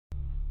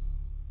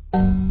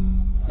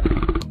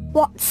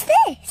What's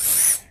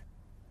this?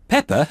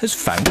 Peppa has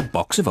found a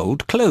box of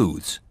old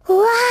clothes.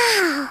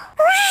 Wow!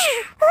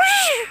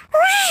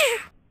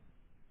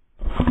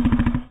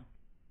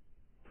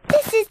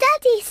 This is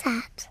Daddy's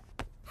hat.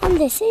 And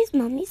this is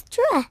Mummy's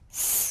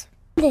dress.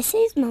 This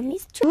is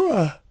Mummy's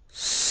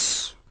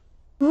dress.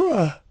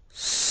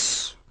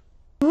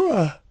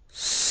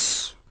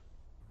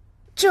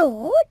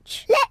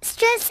 George, let's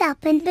dress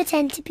up and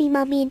pretend to be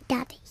Mummy and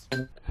Daddy.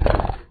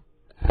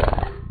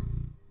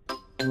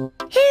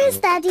 Here's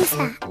Daddy's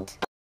hat.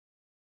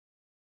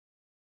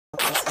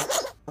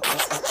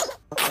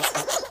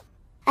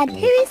 And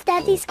here is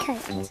Daddy's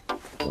coat.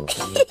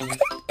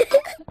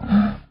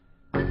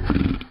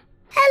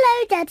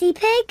 Hello, Daddy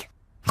Pig.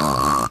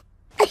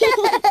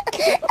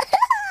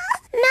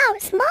 Now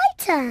it's my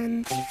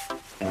turn.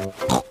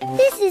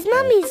 This is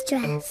Mummy's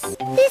dress.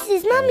 This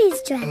is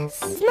Mummy's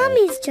dress. It's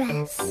Mummy's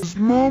dress. It's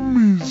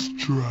Mummy's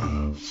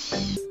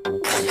dress.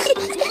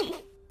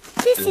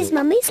 This is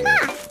Mummy's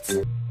hat.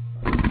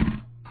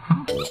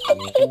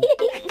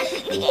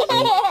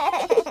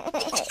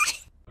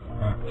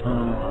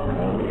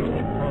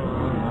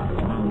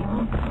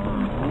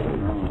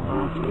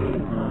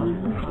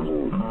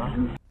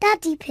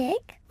 Daddy Pig,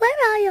 where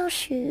are your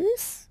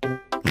shoes?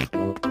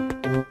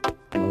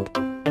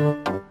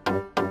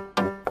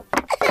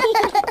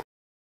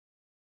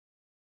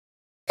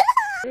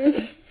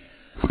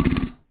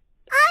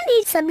 I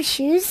need some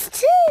shoes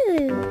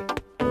too.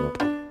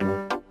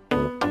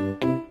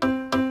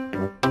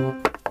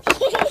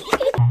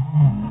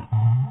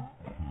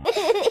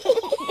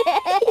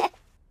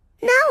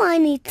 Now I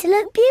need to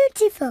look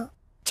beautiful,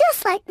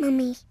 just like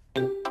Mummy.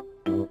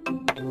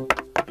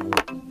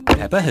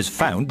 Peppa has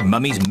found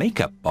Mummy's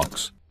makeup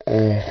box.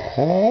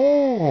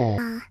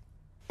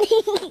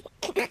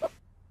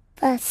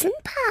 First some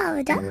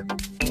powder.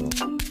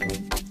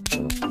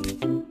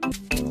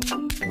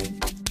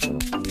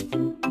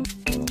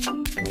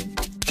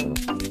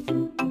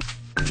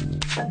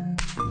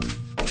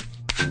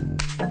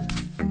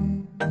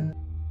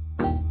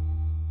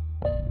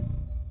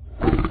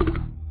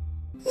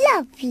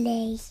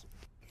 Lovely.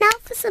 Now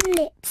for some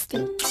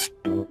lipstick.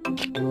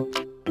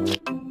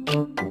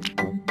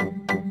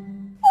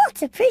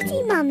 What a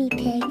pretty Mummy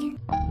Pig.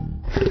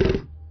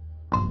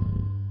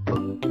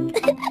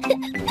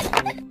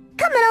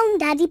 Come along,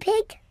 Daddy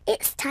Pig.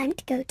 It's time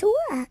to go to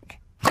work.